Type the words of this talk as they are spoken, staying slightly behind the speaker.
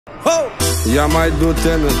Ia mai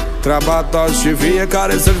du-te în treaba ta și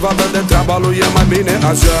fiecare să-și vadă de treaba lui, e mai bine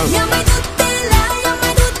așa. Ia mai du-te la, ia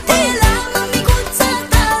mai du-te la mămicuța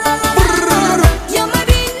ta, la la la la. Ia mai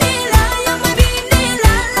bine la, ia mai bine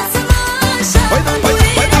la, lasă-mă așa,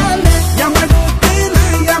 mămurirea mea. Ia mai du-te la,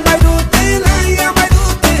 ia mai du-te la, ia mai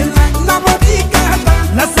du-te la, la mămica ta.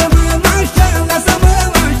 Lasă-mă așa, lasă-mă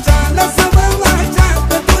așa, lasă-mă așa,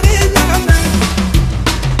 mămurirea mea.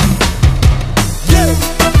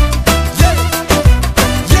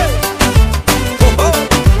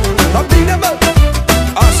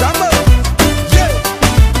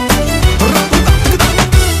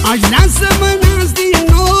 Aș vrea să mă nasc din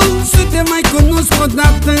nou, să te mai cunosc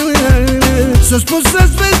odată, să-ți pot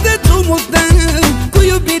să-ți vezi de drumul tău, cu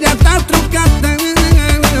iubirea ta trucată.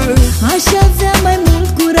 Aș avea mai mult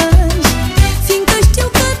curaj, fiindcă știu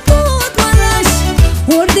că tot mă lași.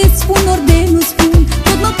 Ori de-ți spun, ori de nu spun,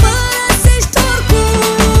 tot mă părăsești oricum.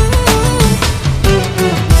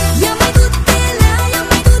 Ia mai du-te la, ia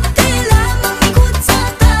mai du-te la mămicuța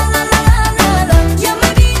ta, la la la la la. Ia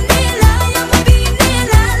mai bine la, ia mai bine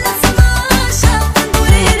la, lasă-mă așa,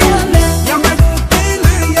 mămurirea mea. Ia mai du-te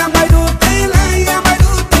la, ia mai du-te la, ia mai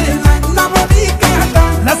du-te la, la mămica ta.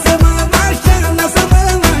 Lasă-mă așa, lasă-mă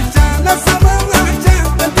așa, lasă-mă așa,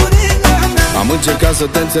 mămurirea mea. Am încercat să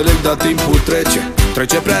te înțeleg, dar timpul trece.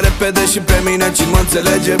 Trece prea repede și pe mine cine mă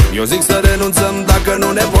înțelege. Eu zic să renunțăm dacă nu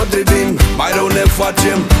ne potrivim. Mai rău ne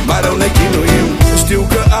facem, mai rău ne chinuim. Știu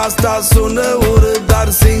că asta sună urât, dar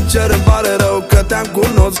sincer îmi pare rău că te-am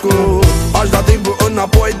cunoscut. Aș da timpul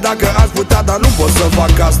înapoi dacă aș putea, dar nu pot să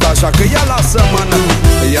fac asta, așa că ia lasă-mă.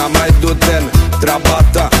 Ia mai du-te-n treaba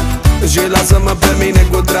ta și lasă-mă pe mine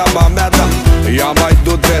cu treaba mea, da. Ia mai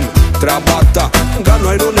du-te-n treaba ta, că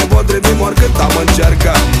noi nu ne potrivim oricât am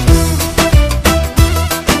încercat.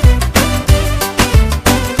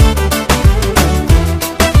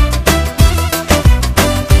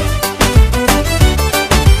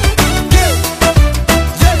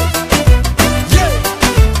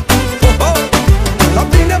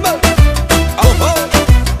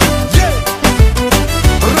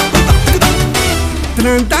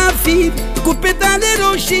 Trandafiri cu pedale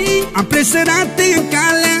roșii am presărat în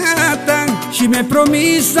calea ta și mi-ai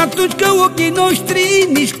promis atunci că ochii noștri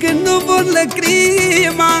nici când nu vor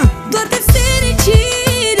lăcrima. Doar de